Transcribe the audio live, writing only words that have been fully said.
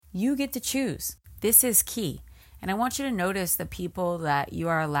You get to choose. This is key. And I want you to notice the people that you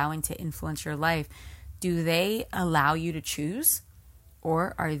are allowing to influence your life. Do they allow you to choose,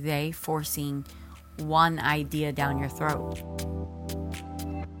 or are they forcing one idea down your throat?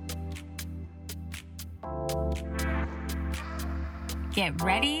 Get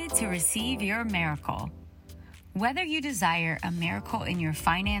ready to receive your miracle. Whether you desire a miracle in your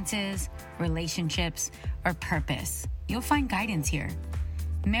finances, relationships, or purpose, you'll find guidance here.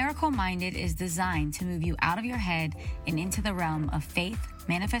 Miracle Minded is designed to move you out of your head and into the realm of faith,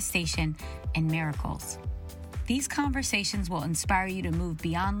 manifestation, and miracles. These conversations will inspire you to move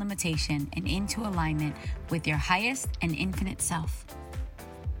beyond limitation and into alignment with your highest and infinite self.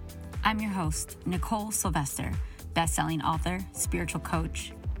 I'm your host, Nicole Sylvester, best-selling author, spiritual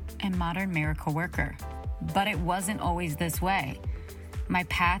coach, and modern miracle worker. But it wasn't always this way. My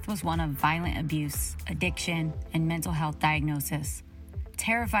path was one of violent abuse, addiction, and mental health diagnosis.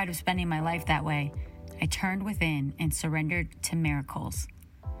 Terrified of spending my life that way, I turned within and surrendered to miracles.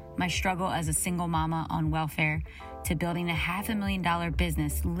 My struggle as a single mama on welfare to building a $500,000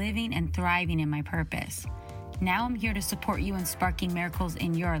 business, living and thriving in my purpose. Now I'm here to support you in sparking miracles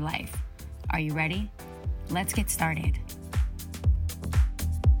in your life. Are you ready? Let's get started.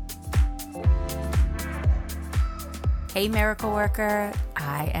 Hey, Miracle Worker.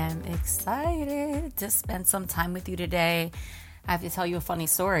 I am excited to spend some time with you today. I have to tell you a funny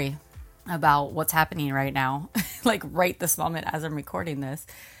story about what's happening right now, like right this moment as I'm recording this.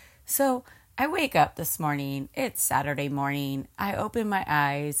 So I wake up this morning. It's Saturday morning. I open my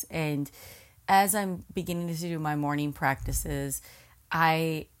eyes, and as I'm beginning to do my morning practices,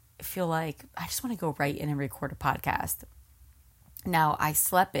 I feel like I just want to go right in and record a podcast. Now, I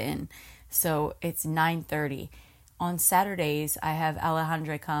slept in, so it's 9:30. On Saturdays, I have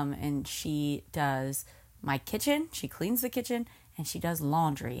Alejandra come and she does my kitchen. She cleans the kitchen and she does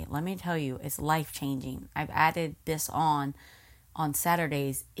laundry. Let me tell you, it's life-changing. I've added this on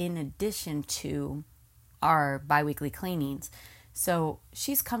Saturdays in addition to our bi-weekly cleanings. So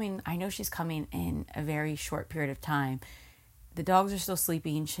she's coming. I know she's coming in a very short period of time. The dogs are still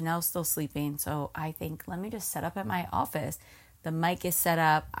sleeping. Chanel's still sleeping. So I think, let me just set up at my office. The mic is set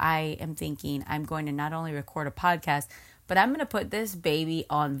up. I am thinking I'm going to not only record a podcast, but I'm going to put this baby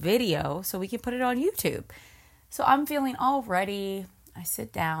on video so we can put it on YouTube. So I'm feeling all ready. I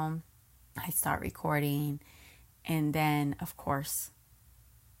sit down. I start recording. And then, of course,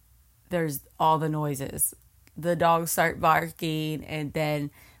 there's all the noises. The dogs start barking. And then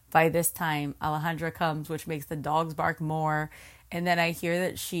by this time, Alejandra comes, which makes the dogs bark more. And then I hear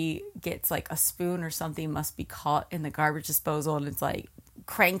that she gets like a spoon or something must be caught in the garbage disposal, and it's like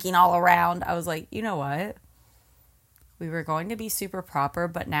cranking all around. I was like, you know what? We were going to be super proper,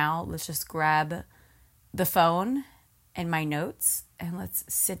 but now let's just grab the phone and my notes and let's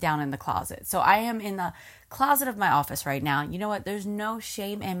sit down in the closet. So I am in the closet of my office right now. You know what? There's no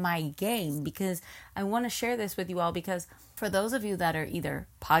shame in my game because I want to share this with you all, because for those of you that are either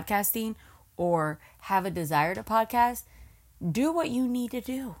podcasting or have a desire to podcast, do what you need to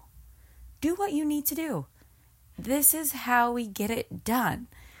do. Do what you need to do. This is how we get it done.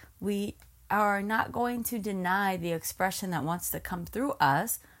 We are not going to deny the expression that wants to come through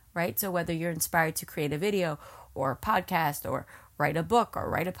us, right? So whether you're inspired to create a video or a podcast or write a book or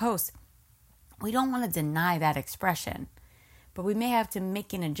write a post, we don't want to deny that expression, but we may have to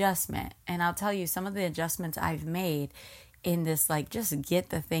make an adjustment. And I'll tell you some of the adjustments I've made in this, like, just get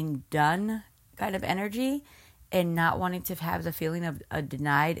the thing done kind of energy, and not wanting to have the feeling of a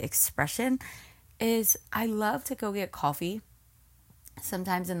denied expression, is I love to go get coffee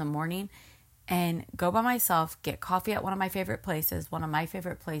sometimes in the morning and go by myself, get coffee at one of my favorite places. One of my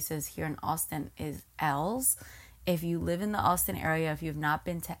favorite places here in Austin is L's. If you live in the Austin area, if you've not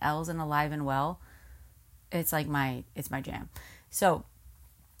been to L's and Alive and Well, it's my jam. So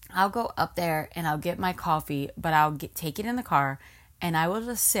I'll go up there and I'll get my coffee, but I'll take it in the car and I will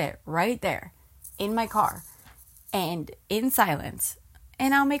just sit right there in my car and in silence,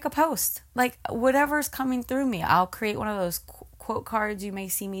 and I'll make a post, like whatever's coming through me. I'll create one of those quote cards you may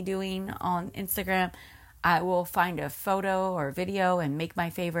see me doing on Instagram. I will find a photo or video and make my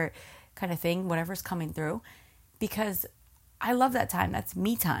favorite kind of thing, whatever's coming through, because I love that time. That's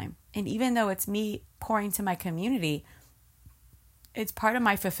me time. And even though it's me pouring to my community, it's part of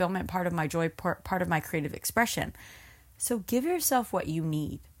my fulfillment, part of my joy, part of my creative expression. So give yourself what you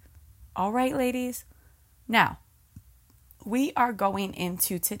need. All right, ladies? Now, we are going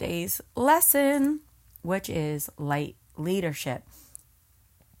into today's lesson, which is light leadership.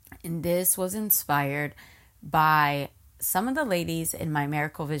 And this was inspired by some of the ladies in my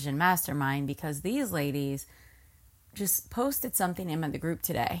Miracle Vision Mastermind, because these ladies just posted something in the group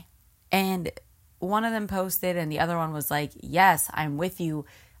today. And one of them posted and the other one was like, yes, I'm with you.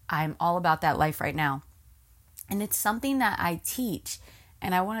 I'm all about that life right now. And it's something that I teach.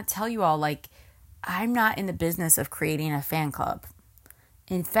 And I want to tell you all, like, I'm not in the business of creating a fan club.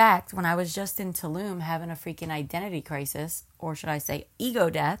 In fact, when I was just in Tulum having a freaking identity crisis, or should I say ego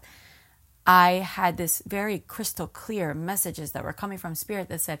death, I had this very crystal clear messages that were coming from Spirit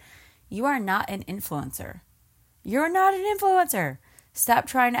that said, you are not an influencer. You're not an influencer. Stop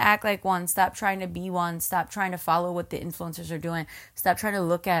trying to act like one. Stop trying to be one. Stop trying to follow what the influencers are doing. Stop trying to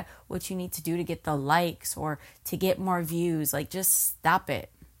look at what you need to do to get the likes or to get more views. Like, just stop it.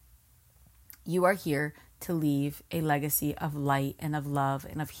 You are here to leave a legacy of light and of love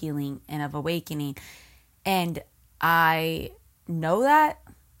and of healing and of awakening. And I know that,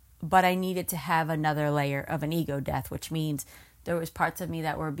 but I needed to have another layer of an ego death, which means there was parts of me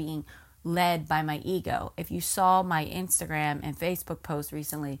that were being led by my ego. If you saw my Instagram and Facebook post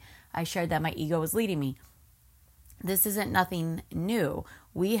recently, I shared that my ego was leading me. This isn't nothing new.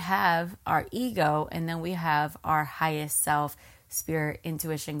 We have our ego, and then we have our highest self, spirit,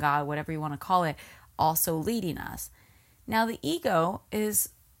 intuition, God, whatever you want to call it, also leading us. Now, the ego is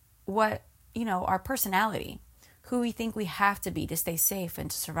what, our personality, who we think we have to be to stay safe and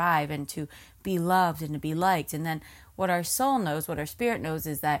to survive and to be loved and to be liked. And then what our soul knows, what our spirit knows,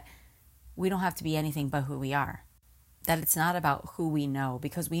 is that we don't have to be anything but who we are. That it's not about who we know,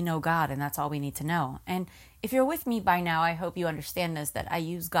 because we know God, and that's all we need to know. And if you're with me by now, I hope you understand this, that I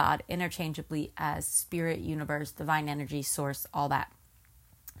use God interchangeably as spirit, universe, divine energy, source, all that.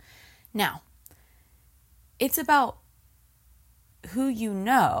 Now, it's about who you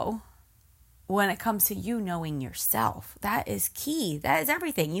know when it comes to you knowing yourself. That is key. That is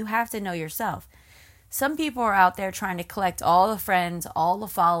everything. You have to know yourself. Some people are out there trying to collect all the friends, all the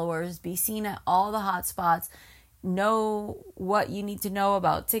followers, be seen at all the hot spots, know what you need to know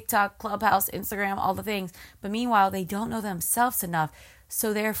about TikTok, Clubhouse, Instagram, all the things. But meanwhile, they don't know themselves enough.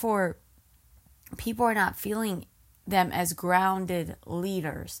 So therefore, people are not feeling them as grounded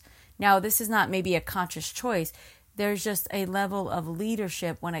leaders. Now, this is not maybe a conscious choice. There's just a level of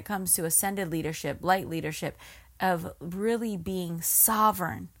leadership when it comes to ascended leadership, light leadership, of really being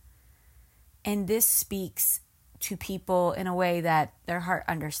sovereign. And this speaks to people in a way that their heart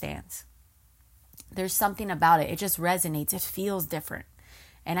understands. There's something about it. It just resonates. It feels different.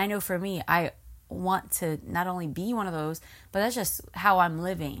 And I know for me, I want to not only be one of those, but that's just how I'm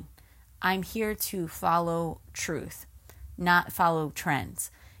living. I'm here to follow truth, not follow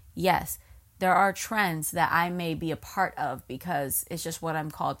trends. Yes, there are trends that I may be a part of because it's just what I'm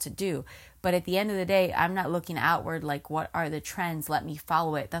called to do. But at the end of the day, I'm not looking outward like, what are the trends? Let me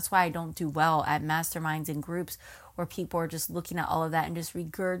follow it. That's why I don't do well at masterminds and groups where people are just looking at all of that and just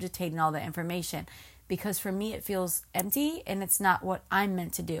regurgitating all the information. Because for me, it feels empty and it's not what I'm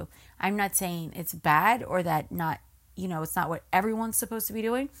meant to do. I'm not saying it's bad or that not, it's not what everyone's supposed to be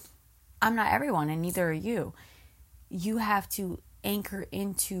doing. I'm not everyone, and neither are you. You have to anchor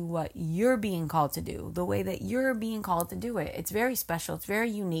into what you're being called to do, the way that you're being called to do it. It's very special. It's very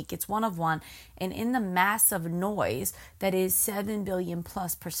unique. It's one of one. And in the mass of noise that is 7 billion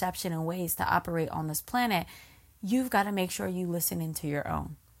plus perception and ways to operate on this planet, you've got to make sure you listen into your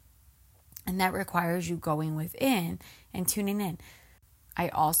own. And that requires you going within and tuning in. I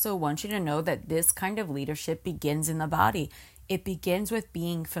also want you to know that this kind of leadership begins in the body. It begins with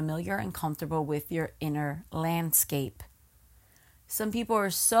being familiar and comfortable with your inner landscape. Some people are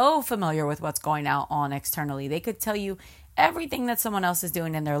so familiar with what's going on externally. They could tell you everything that someone else is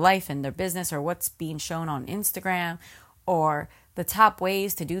doing in their life and their business, or what's being shown on Instagram, or the top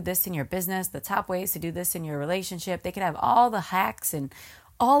ways to do this in your business, the top ways to do this in your relationship. They could have all the hacks and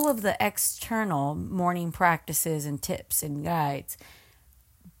all of the external morning practices and tips and guides.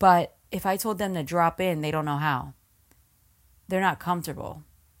 But if I told them to drop in, they don't know how. They're not comfortable.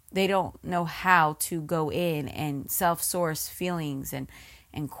 They don't know how to go in and self-source feelings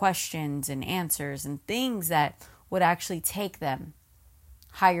and questions and answers and things that would actually take them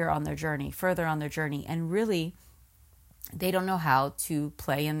higher on their journey, further on their journey. And really, they don't know how to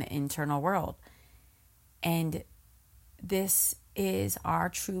play in the internal world. And this is our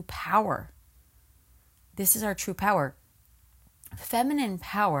true power. This is our true power. Feminine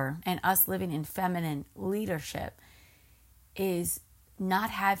power and us living in feminine leadership is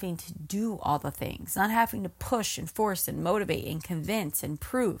not having to do all the things, not having to push and force and motivate and convince and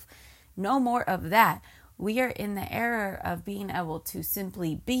prove. No more of that. We are in the era of being able to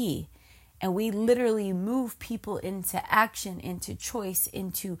simply be, and we literally move people into action, into choice,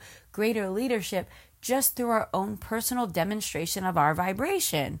 into greater leadership just through our own personal demonstration of our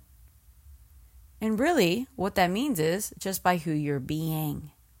vibration. And really, what that means is just by who you're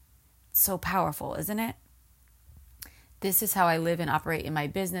being. So powerful, isn't it? This is how I live and operate in my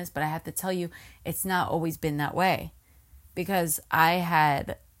business, but I have to tell you, it's not always been that way, because I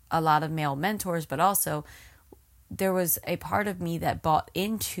had a lot of male mentors, but also there was a part of me that bought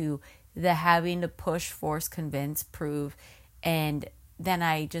into the having to push, force, convince, prove, and then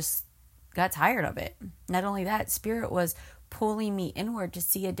I just got tired of it. Not only that, Spirit was pulling me inward to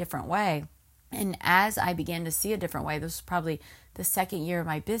see a different way. And as I began to see a different way, this was probably the second year of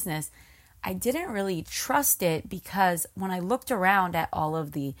my business, I didn't really trust it, because when I looked around at all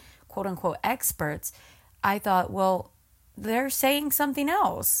of the quote unquote experts, I thought, well, they're saying something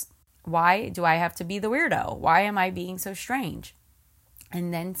else. Why do I have to be the weirdo? Why am I being so strange?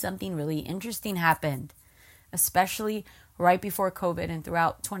 And then something really interesting happened, especially right before COVID and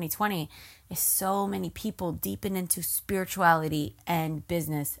throughout 2020, is so many people deepened into spirituality and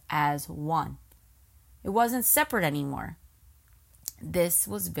business as one. It wasn't separate anymore. This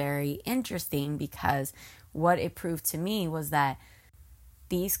was very interesting, because what it proved to me was that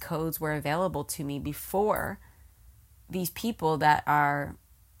these codes were available to me before these people that are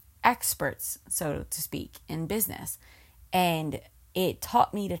experts, so to speak, in business. And it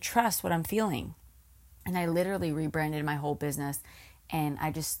taught me to trust what I'm feeling. And I literally rebranded my whole business, and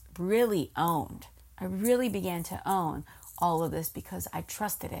I really began to own all of this because I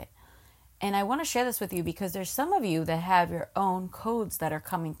trusted it. And I want to share this with you because there's some of you that have your own codes that are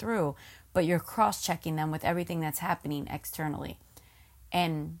coming through, but you're cross-checking them with everything that's happening externally.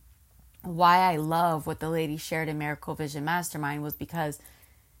 And why I love what the lady shared in Miracle Vision Mastermind was because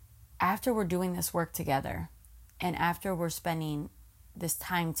after we're doing this work together, and after we're spending this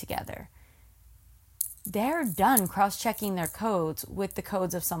time together, they're done cross-checking their codes with the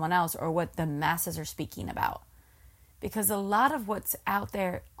codes of someone else or what the masses are speaking about. Because a lot of what's out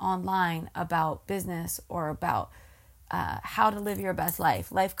there online about business or about how to live your best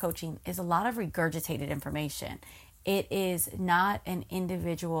life coaching, is a lot of regurgitated information. It is not an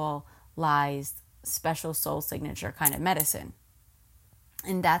individualized, special soul signature kind of medicine.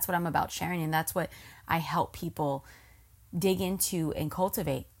 And that's what I'm about sharing. And that's what I help people dig into and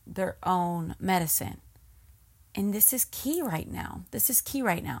cultivate their own medicine. And this is key right now.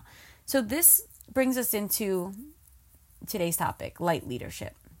 So this brings us into today's topic, light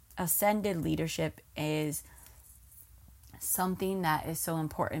leadership. Ascended leadership is something that is so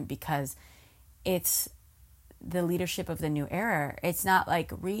important because it's the leadership of the new era. It's not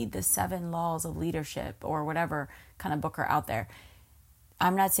like read the 7 laws of leadership or whatever kind of book are out there.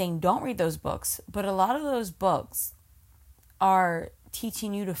 I'm not saying don't read those books, but a lot of those books are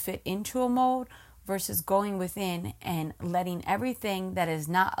teaching you to fit into a mold versus going within and letting everything that is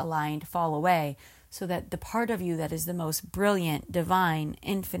not aligned fall away, so that the part of you that is the most brilliant, divine,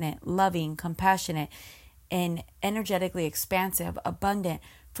 infinite, loving, compassionate, and energetically expansive, abundant,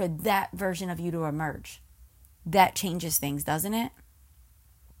 for that version of you to emerge. That changes things, doesn't it?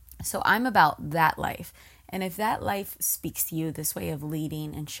 So I'm about that life. And if that life speaks to you, this way of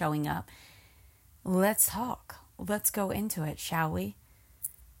leading and showing up, let's talk. Let's go into it, shall we?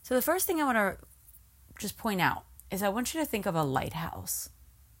 So the first thing I want to just point out is I want you to think of a lighthouse.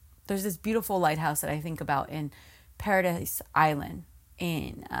 There's this beautiful lighthouse that I think about in Paradise Island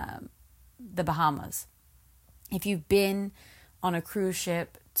in the Bahamas. If you've been on a cruise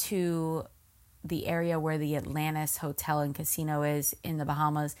ship to the area where the Atlantis Hotel and Casino is in the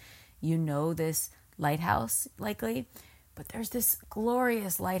Bahamas, you know this lighthouse likely. But there's this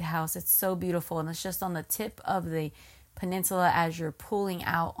glorious lighthouse. It's so beautiful, and it's just on the tip of the peninsula as you're pulling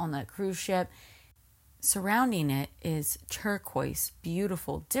out on the cruise ship. Surrounding it is turquoise,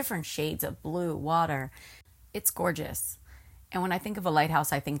 beautiful, different shades of blue water. It's gorgeous. And when I think of a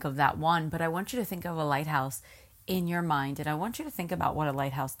lighthouse, I think of that one. But I want you to think of a lighthouse in your mind. And I want you to think about what a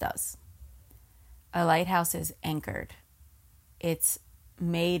lighthouse does. A lighthouse is anchored. It's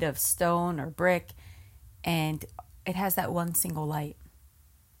made of stone or brick. And it has that one single light.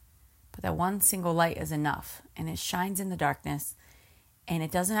 But that one single light is enough. And it shines in the darkness. And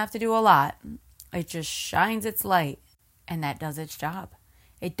it doesn't have to do a lot. It just shines its light, and that does its job.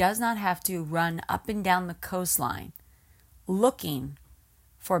 It does not have to run up and down the coastline looking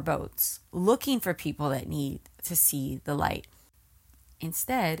for boats, looking for people that need to see the light.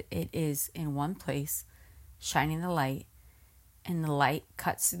 Instead, it is in one place, shining the light, and the light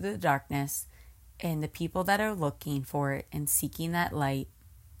cuts through the darkness, and the people that are looking for it and seeking that light,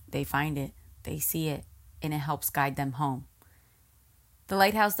 they find it, they see it, and it helps guide them home. The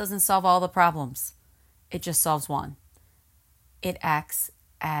lighthouse doesn't solve all the problems. It just solves one. It acts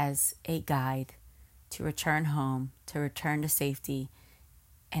as a guide to return home, to return to safety,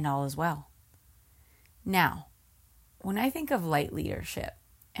 and all is well. Now, when I think of light leadership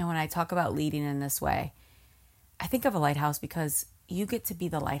and when I talk about leading in this way, I think of a lighthouse because you get to be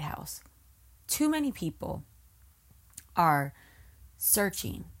the lighthouse. Too many people are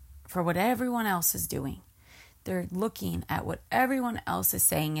searching for what everyone else is doing. They're looking at what everyone else is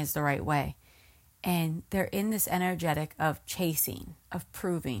saying is the right way. And they're in this energetic of chasing, of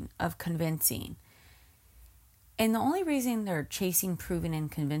proving, of convincing. And the only reason they're chasing, proving,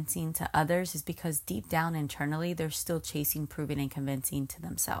 and convincing to others is because deep down internally, they're still chasing, proving, and convincing to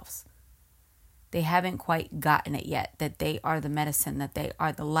themselves. They haven't quite gotten it yet, that they are the medicine, that they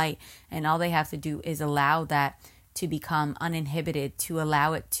are the light. And all they have to do is allow that to become uninhibited, to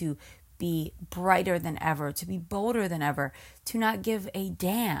allow it to be brighter than ever, to be bolder than ever, to not give a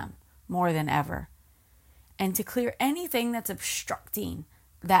damn more than ever, and to clear anything that's obstructing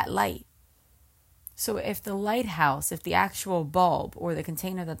that light. So if the lighthouse, if the actual bulb or the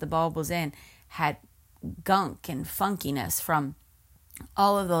container that the bulb was in had gunk and funkiness from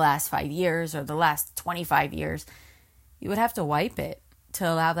all of the last 5 years or the last 25 years, you would have to wipe it to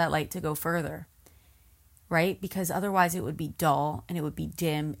allow that light to go further, right? Because otherwise it would be dull and it would be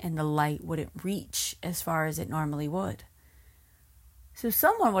dim and the light wouldn't reach as far as it normally would. So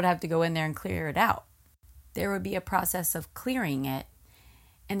someone would have to go in there and clear it out. There would be a process of clearing it,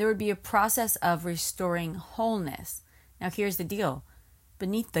 and there would be a process of restoring wholeness. Now here's the deal.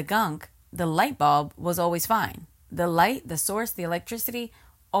 Beneath the gunk, the light bulb was always fine. The light, the source, the electricity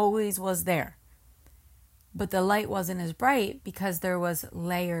always was there. But the light wasn't as bright because there was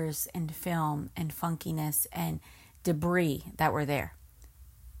layers and film and funkiness and debris that were there.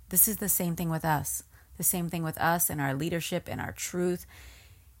 This is the same thing with us. The same thing with us and our leadership and our truth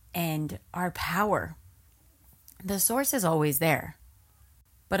and our power. The source is always there.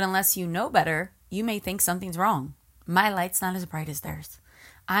 But unless you know better, you may think something's wrong. My light's not as bright as theirs.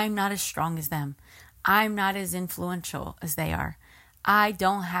 I'm not as strong as them. I'm not as influential as they are. I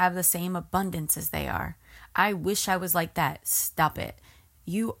don't have the same abundance as they are. I wish I was like that. Stop it.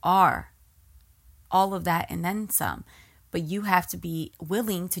 You are all of that and then some. But you have to be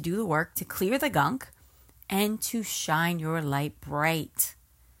willing to do the work to clear the gunk and to shine your light bright.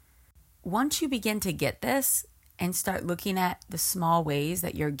 Once you begin to get this and start looking at the small ways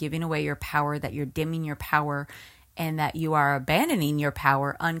that you're giving away your power, that you're dimming your power, and that you are abandoning your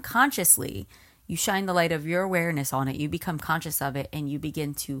power unconsciously, you shine the light of your awareness on it. You become conscious of it and you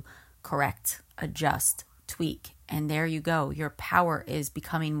begin to correct, adjust, tweak. And there you go. Your power is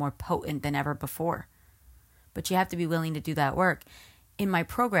becoming more potent than ever before. But you have to be willing to do that work. In my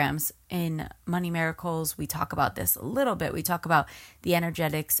programs, in Money Miracles, we talk about this a little bit. We talk about the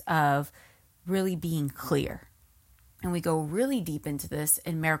energetics of really being clear. And we go really deep into this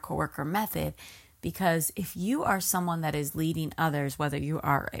in Miracle Worker Method, because if you are someone that is leading others, whether you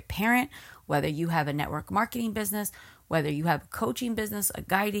are a parent, whether you have a network marketing business, whether you have a coaching business, a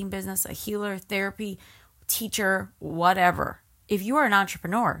guiding business, a healer, therapy, teacher, whatever, if you are an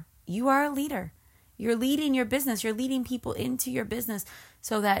entrepreneur, you are a leader. You're leading your business. You're leading people into your business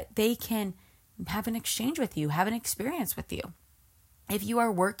so that they can have an exchange with you, have an experience with you. If you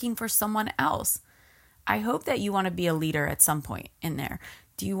are working for someone else, I hope that you want to be a leader at some point in there.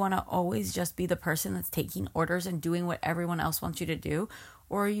 Do you want to always just be the person that's taking orders and doing what everyone else wants you to do?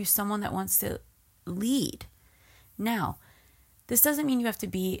 Or are you someone that wants to lead? Now, this doesn't mean you have to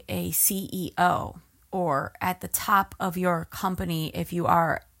be a CEO or at the top of your company if you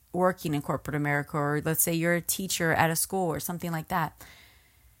are working in corporate America, or let's say you're a teacher at a school or something like that.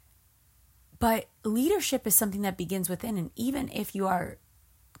 But leadership is something that begins within. And even if you are,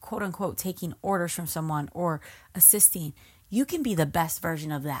 quote unquote, taking orders from someone or assisting, you can be the best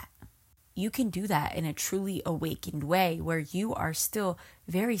version of that. You can do that in a truly awakened way where you are still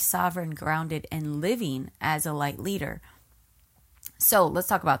very sovereign, grounded, and living as a light leader. So let's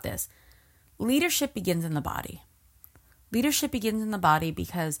talk about this. Leadership begins in the body. Leadership begins in the body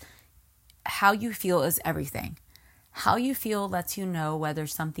because how you feel is everything. How you feel lets you know whether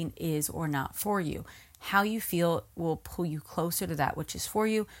something is or not for you. How you feel will pull you closer to that which is for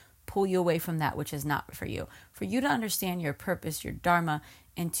you, pull you away from that which is not for you. For you to understand your purpose, your dharma,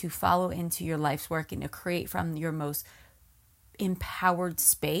 and to follow into your life's work and to create from your most empowered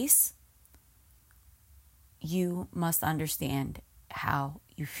space, you must understand how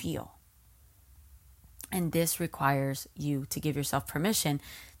you feel. And this requires you to give yourself permission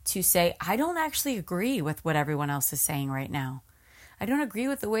to say, I don't actually agree with what everyone else is saying right now. I don't agree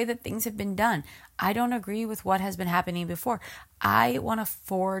with the way that things have been done. I don't agree with what has been happening before. I want to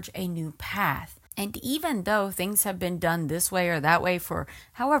forge a new path. And even though things have been done this way or that way for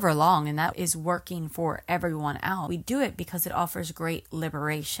however long, and that is working for everyone else, we do it because it offers great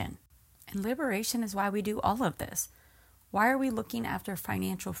liberation. And liberation is why we do all of this. Why are we looking after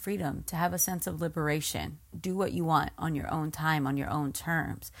financial freedom? To have a sense of liberation. Do what you want on your own time, on your own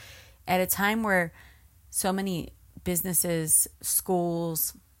terms. At a time where so many businesses,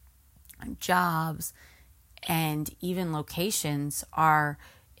 schools, jobs, and even locations are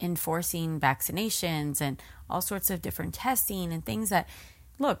enforcing vaccinations and all sorts of different testing and things that,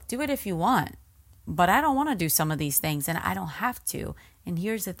 look, do it if you want, but I don't want to do some of these things and I don't have to. And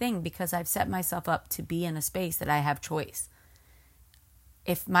here's the thing, because I've set myself up to be in a space that I have choice.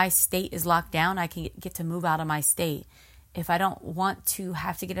 If my state is locked down, I can get to move out of my state. If I don't want to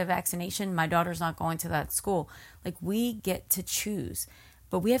have to get a vaccination, my daughter's not going to that school. Like, we get to choose,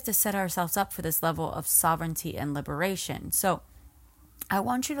 but we have to set ourselves up for this level of sovereignty and liberation. So I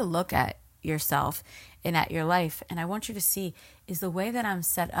want you to look at yourself and at your life, and I want you to see, is the way that I'm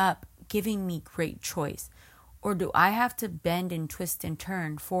set up giving me great choice? Or do I have to bend and twist and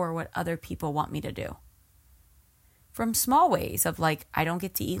turn for what other people want me to do? From small ways of like, I don't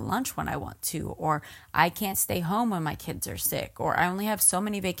get to eat lunch when I want to, or I can't stay home when my kids are sick, or I only have so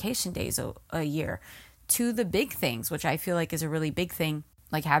many vacation days a year, to the big things, which I feel like is a really big thing,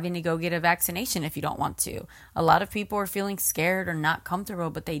 like having to go get a vaccination if you don't want to. A lot of people are feeling scared or not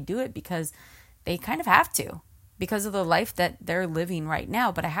comfortable, but they do it because they kind of have to, because of the life that they're living right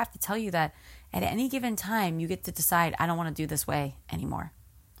now. But I have to tell you that at any given time, you get to decide, I don't want to do this way anymore.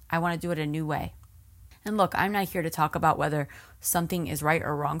 I want to do it a new way. And look, I'm not here to talk about whether something is right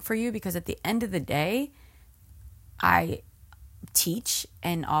or wrong for you, because at the end of the day, I teach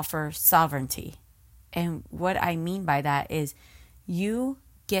and offer sovereignty. And what I mean by that is you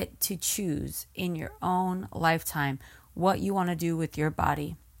get to choose in your own lifetime what you want to do with your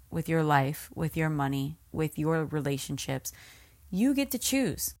body, with your life, with your money, with your relationships. You get to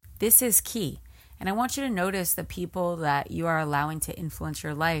choose. This is key. And I want you to notice the people that you are allowing to influence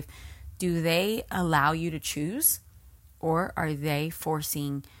your life. Do they allow you to choose, or are they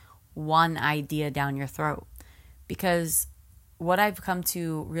forcing one idea down your throat? Because what I've come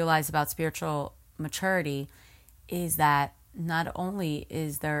to realize about spiritual maturity is that not only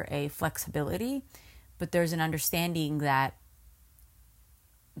is there a flexibility, but there's an understanding that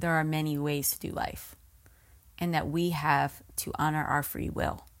there are many ways to do life and that we have to honor our free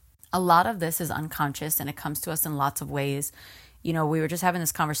will. A lot of this is unconscious and it comes to us in lots of ways. You know, we were just having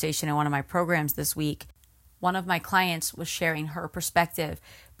this conversation in one of my programs this week. One of my clients was sharing her perspective,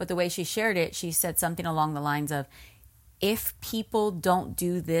 but the way she shared it, she said something along the lines of, if people don't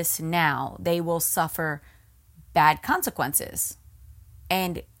do this now, they will suffer bad consequences.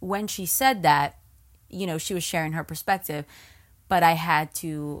 And when she said that, you know, she was sharing her perspective, but I had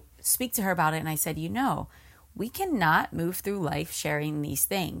to speak to her about it. And I said, you know, we cannot move through life sharing these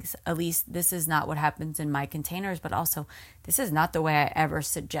things. At least this is not what happens in my containers, but also this is not the way I ever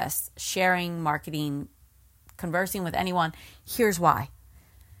suggest sharing, marketing, conversing with anyone. Here's why.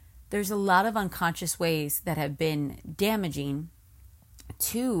 There's a lot of unconscious ways that have been damaging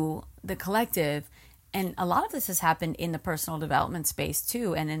to the collective. And a lot of this has happened in the personal development space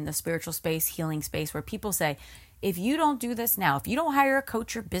too, and in the spiritual space, healing space, where people say, if you don't do this now, if you don't hire a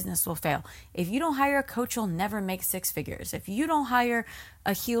coach, your business will fail. If you don't hire a coach, you'll never make six figures. If you don't hire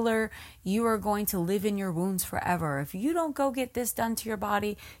a healer, you are going to live in your wounds forever. If you don't go get this done to your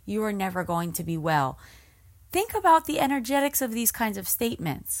body, you are never going to be well. Think about the energetics of these kinds of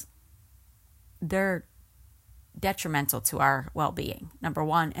statements. They're detrimental to our well-being, number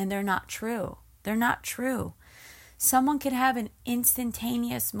one, and they're not true. They're not true. Someone can have an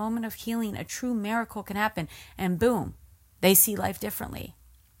instantaneous moment of healing, a true miracle can happen, and boom, they see life differently.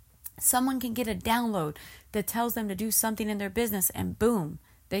 Someone can get a download that tells them to do something in their business, and boom,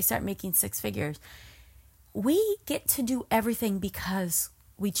 they start making six figures. We get to do everything because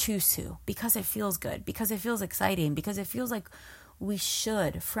we choose to, because it feels good, because it feels exciting, because it feels like we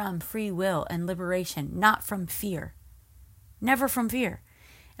should, from free will and liberation, not from fear. Never from fear.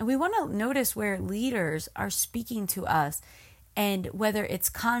 And we want to notice where leaders are speaking to us, and whether it's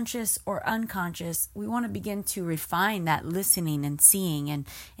conscious or unconscious, we want to begin to refine that listening and seeing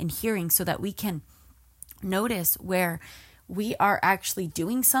and hearing, so that we can notice where we are actually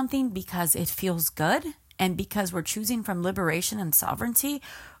doing something because it feels good and because we're choosing from liberation and sovereignty,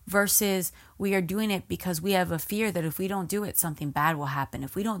 versus we are doing it because we have a fear that if we don't do it, something bad will happen.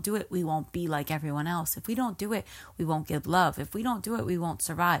 If we don't do it, we won't be like everyone else. If we don't do it, we won't give love. If we don't do it, we won't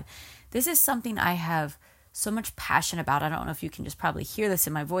survive. This is something I have so much passion about. I don't know if you can just probably hear this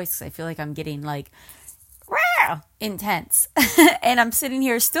in my voice, because I feel like I'm getting like intense. And I'm sitting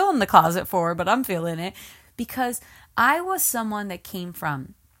here still in the closet but I'm feeling it, because I was someone that came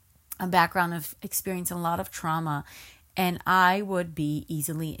from a background of experiencing a lot of trauma And I would be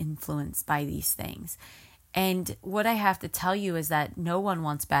easily influenced by these things. And what I have to tell you is that no one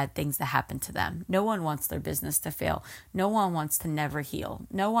wants bad things to happen to them. No one wants their business to fail. No one wants to never heal.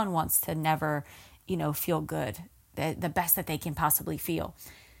 No one wants to never, feel good, the best that they can possibly feel.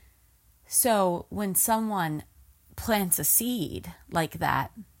 So when someone plants a seed like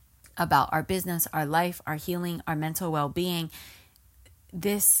that about our business, our life, our healing, our mental well-being,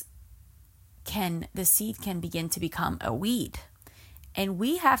 the seed can begin to become a weed. And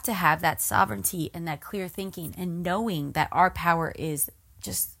we have to have that sovereignty and that clear thinking and knowing that our power is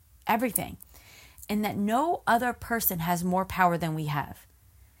just everything and that no other person has more power than we have.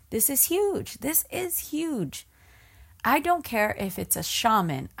 This is huge. This is huge. I don't care if it's a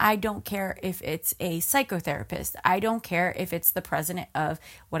shaman. I don't care if it's a psychotherapist. I don't care if it's the president of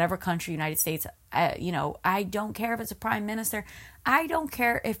whatever country, United States, I don't care if it's a prime minister. I don't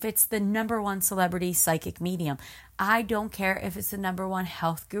care if it's the number one celebrity psychic medium. I don't care if it's the number one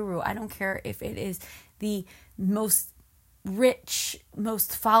health guru. I don't care if it is the most rich,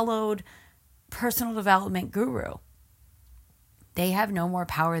 most followed personal development guru. They have no more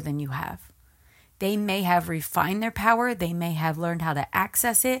power than you have. They may have refined their power. They may have learned how to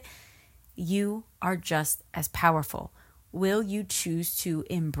access it. You are just as powerful. Will you choose to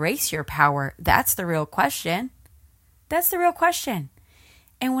embrace your power? That's the real question. That's the real question.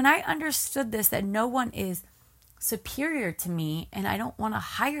 And when I understood this, that no one is superior to me, and I don't want to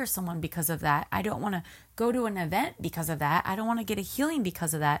hire someone because of that. I don't want to go to an event because of that. I don't want to get a healing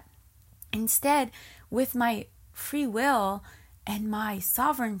because of that. Instead, with my free will and my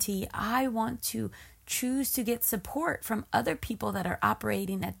sovereignty, I want to choose to get support from other people that are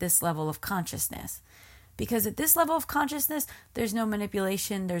operating at this level of consciousness. Because at this level of consciousness, there's no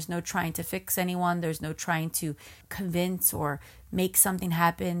manipulation, there's no trying to fix anyone, there's no trying to convince or make something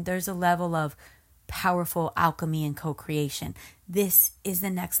happen. There's a level of powerful alchemy and co-creation. This is the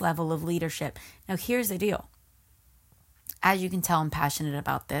next level of leadership. Now, here's the deal. As you can tell, I'm passionate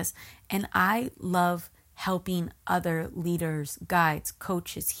about this, and I love helping other leaders, guides,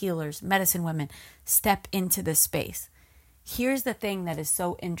 coaches, healers, medicine women step into this space. Here's the thing that is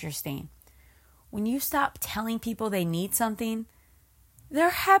so interesting. When you stop telling people they need something, they're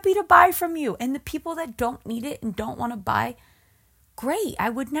happy to buy from you. And the people that don't need it and don't want to buy, great. I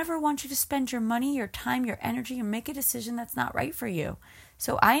would never want you to spend your money, your time, your energy, and make a decision that's not right for you.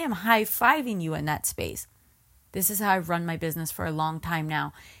 So I am high-fiving you in that space. This is how I've run my business for a long time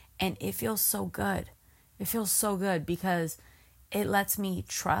now. And it feels so good. It feels so good because it lets me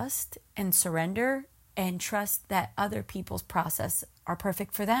trust and surrender and trust that other people's process are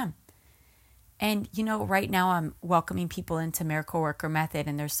perfect for them. And, right now I'm welcoming people into Miracle Worker Method,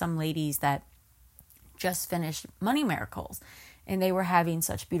 and there's some ladies that just finished Money Miracles, and they were having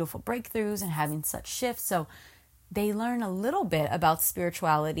such beautiful breakthroughs and having such shifts. So they learn a little bit about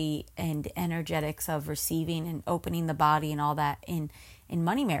spirituality and energetics of receiving and opening the body and all that in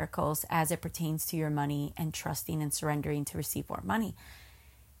Money Miracles as it pertains to your money and trusting and surrendering to receive more money.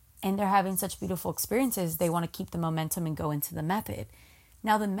 And they're having such beautiful experiences, they want to keep the momentum and go into the method.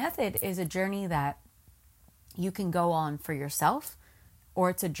 Now, the method is a journey that you can go on for yourself,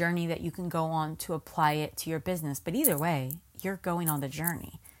 or it's a journey that you can go on to apply it to your business. But either way, you're going on the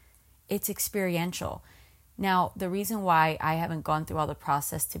journey. It's experiential. Now, the reason why I haven't gone through all the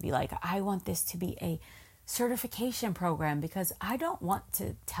process to be like, I want this to be a certification program, because I don't want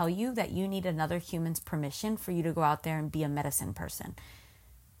to tell you that you need another human's permission for you to go out there and be a medicine person.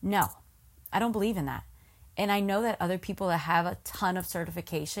 No, I don't believe in that. And I know that other people that have a ton of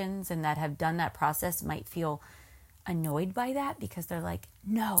certifications and that have done that process might feel annoyed by that because they're like,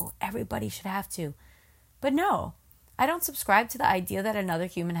 no, everybody should have to. But no, I don't subscribe to the idea that another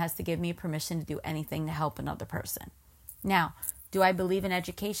human has to give me permission to do anything to help another person. Now, do I believe in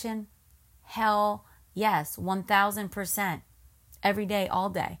education? Hell yes, 1000%. Every day, all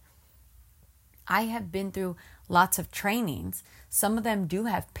day. I have been through lots of trainings. Some of them do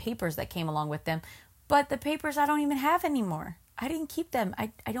have papers that came along with them, but the papers I don't even have anymore. I didn't keep them.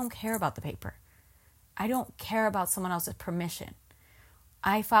 I don't care about the paper. I don't care about someone else's permission.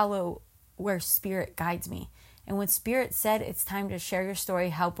 I follow where spirit guides me. And when spirit said it's time to share your story,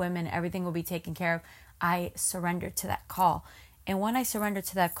 help women, everything will be taken care of, I surrendered to that call. And when I surrendered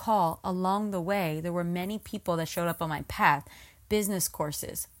to that call, along the way, there were many people that showed up on my path. Business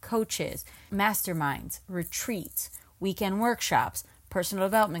courses, coaches, masterminds, retreats, weekend workshops, personal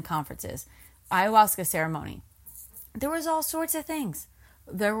development conferences, ayahuasca ceremony. There was all sorts of things.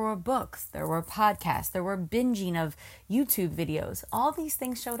 There were books, there were podcasts, there were binging of YouTube videos. All these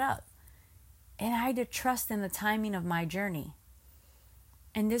things showed up. And I had to trust in the timing of my journey.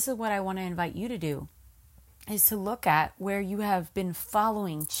 And this is what I want to invite you to do. is to look at where you have been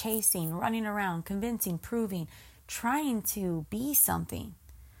following, chasing, running around, convincing, proving, trying to be something,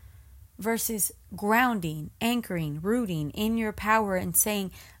 versus grounding, anchoring, rooting in your power and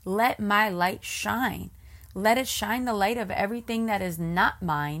saying, let my light shine. Let it shine the light of everything that is not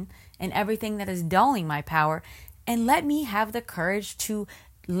mine and everything that is dulling my power. And let me have the courage to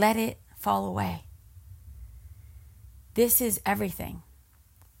let it fall away. This is everything.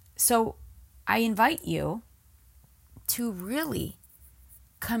 So I invite you to really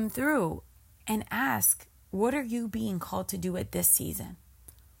come through and ask, what are you being called to do at this season?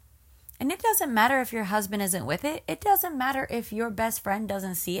 And it doesn't matter if your husband isn't with it. It doesn't matter if your best friend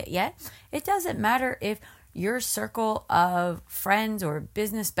doesn't see it yet. It doesn't matter if your circle of friends or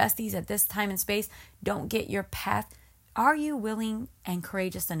business besties at this time and space don't get your path. Are you willing and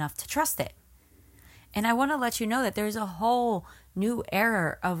courageous enough to trust it? And I want to let you know that there's a whole new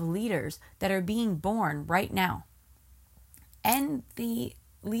era of leaders that are being born right now. And the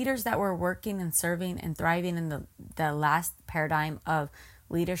leaders that were working and serving and thriving in the last paradigm of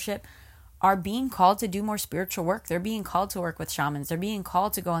leadership are being called to do more spiritual work. They're being called to work with shamans. They're being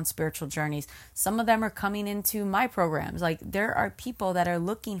called to go on spiritual journeys. Some of them are coming into my programs. Like, there are people that are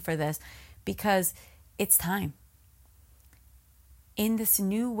looking for this because it's time. In this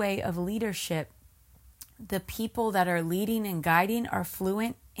new way of leadership, the people that are leading and guiding are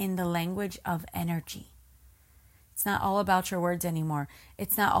fluent in the language of energy. It's not all about your words anymore.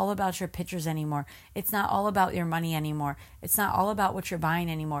 It's not all about your pictures anymore. It's not all about your money anymore. It's not all about what you're buying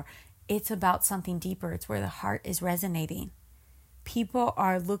anymore. It's about something deeper. It's where the heart is resonating. People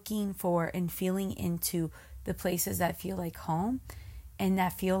are looking for and feeling into the places that feel like home and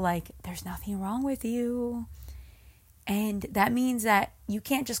that feel like there's nothing wrong with you. And that means that you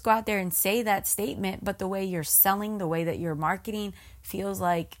can't just go out there and say that statement, but the way you're selling, the way that you're marketing feels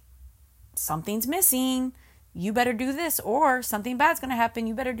like something's missing. You better do this, or something bad's going to happen.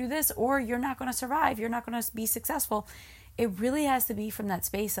 You better do this, or you're not going to survive. You're not going to be successful. It really has to be from that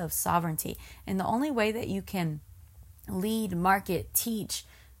space of sovereignty. And the only way that you can lead, market, teach,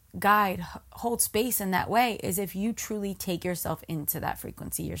 guide, hold space in that way is if you truly take yourself into that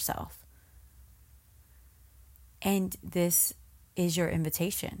frequency yourself. And this is your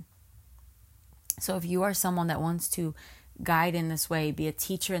invitation. So if you are someone that wants to guide in this way, be a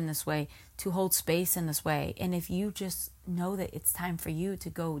teacher in this way, to hold space in this way, and if you just know that it's time for you to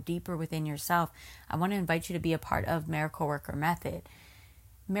go deeper within yourself, I want to invite you to be a part of Miracle Worker Method.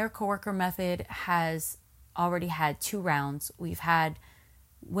 Miracle Worker Method has already had 2 rounds. We've had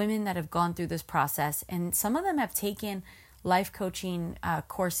women that have gone through this process, and some of them have taken life coaching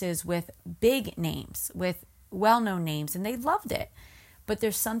courses with big names, with well-known names, and they loved it. But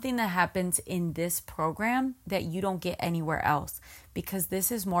there's something that happens in this program that you don't get anywhere else, because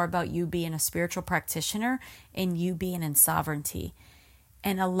this is more about you being a spiritual practitioner and you being in sovereignty.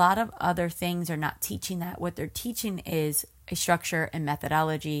 And a lot of other things are not teaching that. What they're teaching is a structure and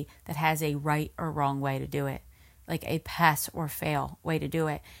methodology that has a right or wrong way to do it, like a pass or fail way to do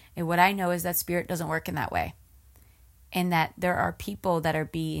it. And what I know is that spirit doesn't work in that way. And that there are people that are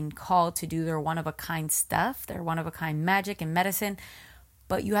being called to do their one-of-a-kind stuff, their one-of-a-kind magic and medicine,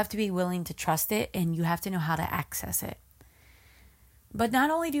 but you have to be willing to trust it, and you have to know how to access it. But not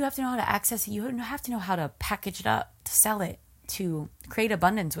only do you have to know how to access it, you have to know how to package it up, to sell it, to create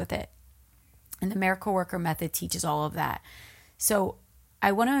abundance with it. And the Miracle Worker Method teaches all of that. So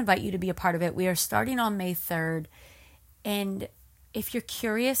I want to invite you to be a part of it. We are starting on May 3rd. And if you're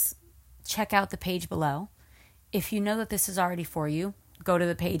curious, check out the page below. If you know that this is already for you, go to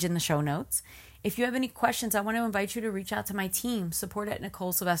the page in the show notes. If you have any questions, I want to invite you to reach out to my team,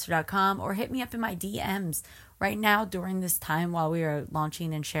 support@NicoleSylvester.com, or hit me up in my DMs. Right now, during this time while we are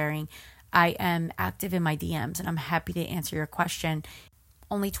launching and sharing, I am active in my DMs, and I'm happy to answer your question.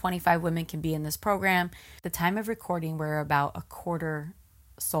 Only 25 women can be in this program. The time of recording, we're about a quarter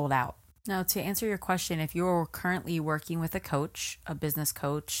sold out. Now, to answer your question, if you're currently working with a coach, a business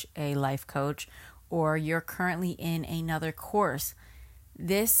coach, a life coach, or you're currently in another course,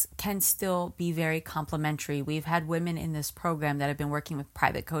 this can still be very complimentary. We've had women in this program that have been working with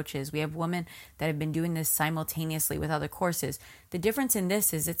private coaches. We have women that have been doing this simultaneously with other courses. The difference in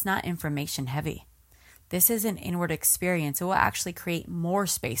this is it's not information heavy. This is an inward experience. It will actually create more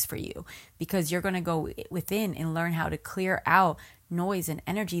space for you, because you're going to go within and learn how to clear out noise and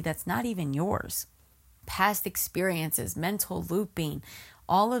energy that's not even yours. Past experiences, mental looping,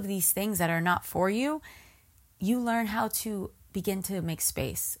 all of these things that are not for you, you learn how to begin to make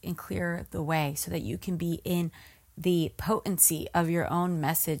space and clear the way so that you can be in the potency of your own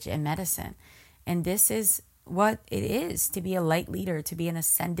message and medicine. And this is what it is to be a light leader, to be an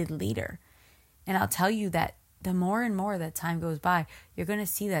ascended leader. And I'll tell you that the more and more that time goes by, you're going to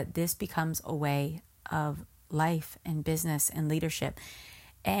see that this becomes a way of life and business and leadership.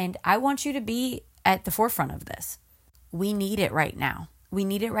 And I want you to be at the forefront of this. We need it right now. We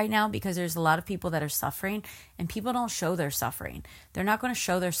need it right now because there's a lot of people that are suffering, and people don't show their suffering. They're not going to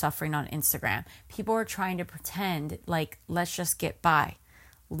show their suffering on Instagram. People are trying to pretend like, let's just get by.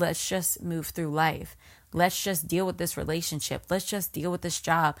 Let's just move through life. Let's just deal with this relationship. Let's just deal with this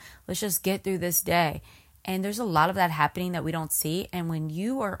job. Let's just get through this day. And there's a lot of that happening that we don't see. And when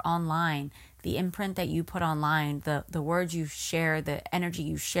you are online, the imprint that you put online, the words you share, the energy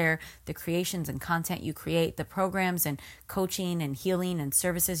you share, the creations and content you create, the programs and coaching and healing and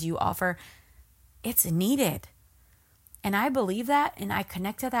services you offer, it's needed. And I believe that, and I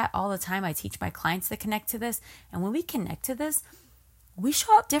connect to that all the time. I teach my clients to connect to this. And when we connect to this, we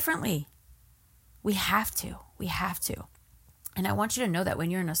show up differently. We have to. And I want you to know that when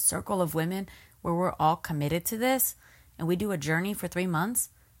you're in a circle of women where we're all committed to this and we do a journey for 3 months,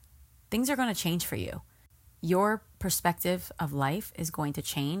 things are going to change for you. Your perspective of life is going to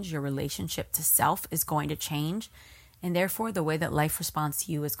change. Your relationship to self is going to change. And therefore, the way that life responds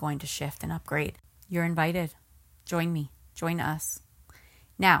to you is going to shift and upgrade. You're invited. Join me. Join us.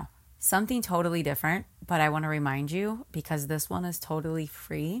 Now, something totally different, but I want to remind you because this one is totally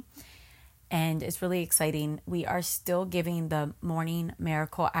free. And it's really exciting. We are still giving the morning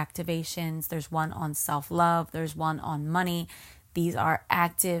miracle activations. There's one on self-love. There's one on money. These are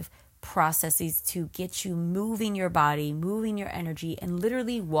active processes to get you moving your body, moving your energy, and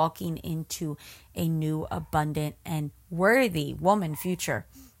literally walking into a new, abundant, and worthy woman future.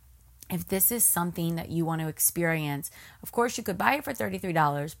 If this is something that you want to experience, of course, you could buy it for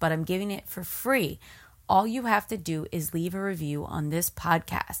 $33, but I'm giving it for free. All you have to do is leave a review on this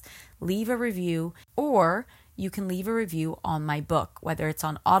podcast. Leave a review, or you can leave a review on my book, whether it's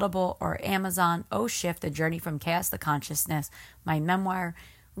on Audible or Amazon. Oh Shift, The Journey from Chaos to Consciousness, my memoir.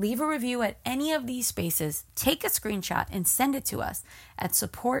 Leave a review at any of these spaces. Take a screenshot and send it to us at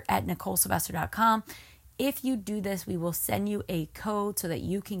support@NicoleSylvester.com. If you do this, we will send you a code so that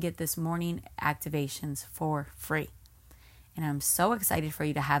you can get this morning activations for free. And I'm so excited for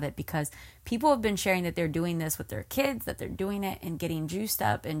you to have it because people have been sharing that they're doing this with their kids, that they're doing it and getting juiced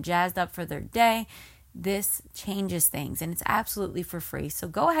up and jazzed up for their day. This changes things and it's absolutely for free. So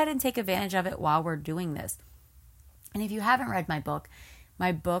go ahead and take advantage of it while we're doing this. And if you haven't read my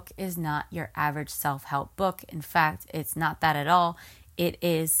book is not your average self-help book. In fact, it's not that at all. It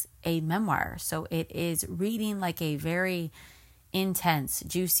is a memoir. So it is reading like a very intense,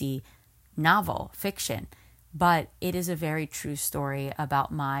 juicy novel, fiction. But it is a very true story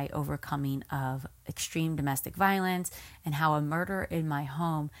about my overcoming of extreme domestic violence and how a murder in my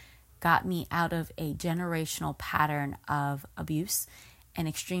home got me out of a generational pattern of abuse and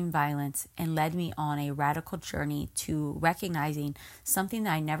extreme violence and led me on a radical journey to recognizing something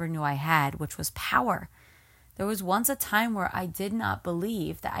that I never knew I had, which was power. There was once a time where I did not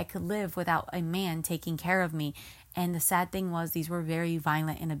believe that I could live without a man taking care of me. And the sad thing was these were very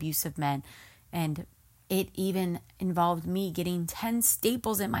violent and abusive men. And it even involved me getting 10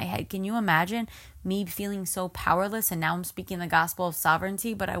 staples in my head. Can you imagine me feeling so powerless? And now I'm speaking the gospel of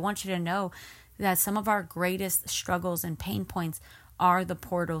sovereignty. But I want you to know that some of our greatest struggles and pain points are the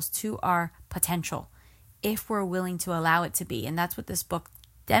portals to our potential, if we're willing to allow it to be. And that's what this book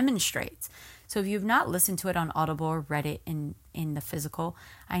demonstrates. So if you've not listened to it on Audible or read it in the physical,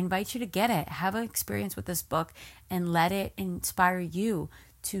 I invite you to get it. Have an experience with this book and let it inspire you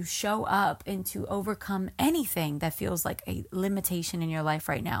to show up and to overcome anything that feels like a limitation in your life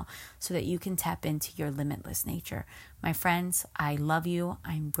right now so that you can tap into your limitless nature. My friends, I love you.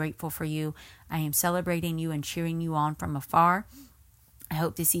 I'm grateful for you. I am celebrating you and cheering you on from afar. I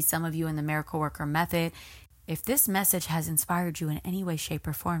hope to see some of you in the Miracle Worker Method. If this message has inspired you in any way, shape,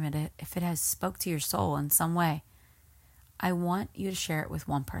 or form, if it has spoke to your soul in some way, I want you to share it with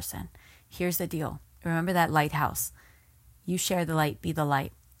one person. Here's the deal. Remember that lighthouse. You share the light, be the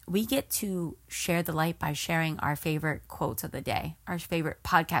light. We get to share the light by sharing our favorite quotes of the day, our favorite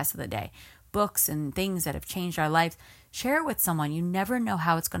podcasts of the day, books and things that have changed our lives. Share it with someone. You never know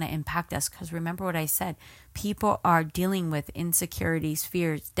how it's going to impact us because remember what I said. People are dealing with insecurities,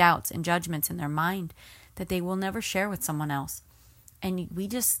 fears, doubts, and judgments in their mind that they will never share with someone else. And we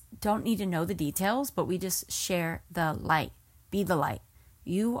just don't need to know the details, but we just share the light. Be the light.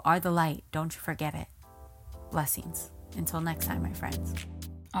 You are the light. Don't you forget it. Blessings. Until next time, my friends.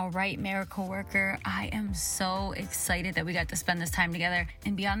 All right, Miracle Worker, I am so excited that we got to spend this time together.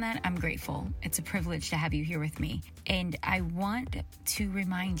 And beyond that, I'm grateful. It's a privilege to have you here with me. And I want to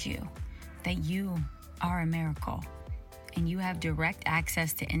remind you that you are a miracle. and you have direct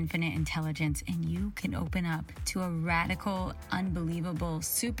access to infinite intelligence, and you can open up to a radical, unbelievable,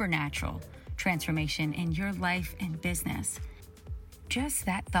 supernatural transformation in your life and business. Just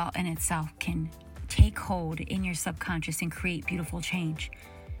that thought in itself can take hold in your subconscious and create beautiful change.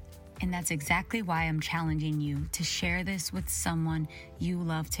 And that's exactly why I'm challenging you to share this with someone you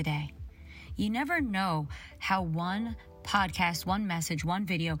love today. You never know how one podcast, one message, one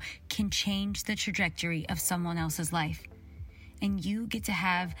video can change the trajectory of someone else's life. And you get to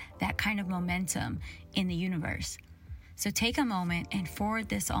have that kind of momentum in the universe. So take a moment and forward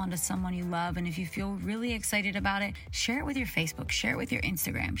this on to someone you love. And if you feel really excited about it, share it with your Facebook, share it with your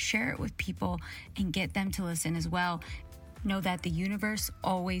Instagram, share it with people and get them to listen as well. Know that the universe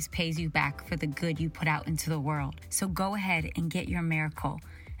always pays you back for the good you put out into the world. So go ahead and get your miracle.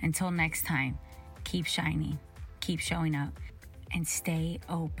 Until next time, keep shining, keep showing up, and stay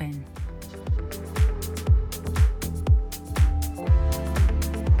open.